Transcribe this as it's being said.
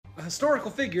a historical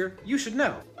figure you should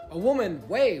know. A woman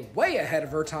way ahead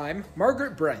of her time,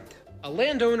 Margaret Brent. A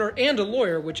landowner and a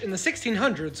lawyer, which in the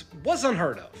 1600s was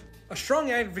unheard of. A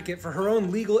strong advocate for her own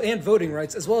legal and voting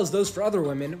rights, as well as those for other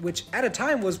women, which at a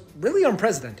time was really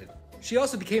unprecedented. She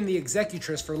also became the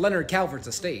executrix for Leonard Calvert's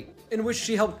estate, in which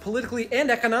she helped politically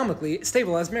and economically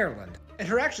stabilize Maryland. And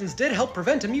her actions did help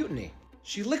prevent a mutiny.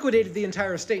 She liquidated the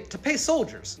entire estate to pay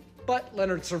soldiers. But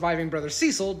Leonard's surviving brother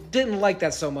Cecil didn't like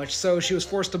that so much, so she was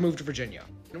forced to move to Virginia.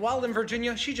 And while in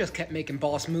Virginia, she just kept making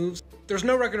boss moves. There's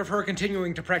no record of her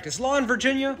continuing to practice law in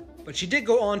Virginia, but she did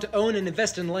go on to own and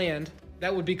invest in land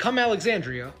that would become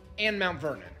Alexandria and Mount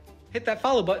Vernon. Hit that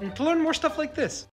follow button to learn more stuff like this.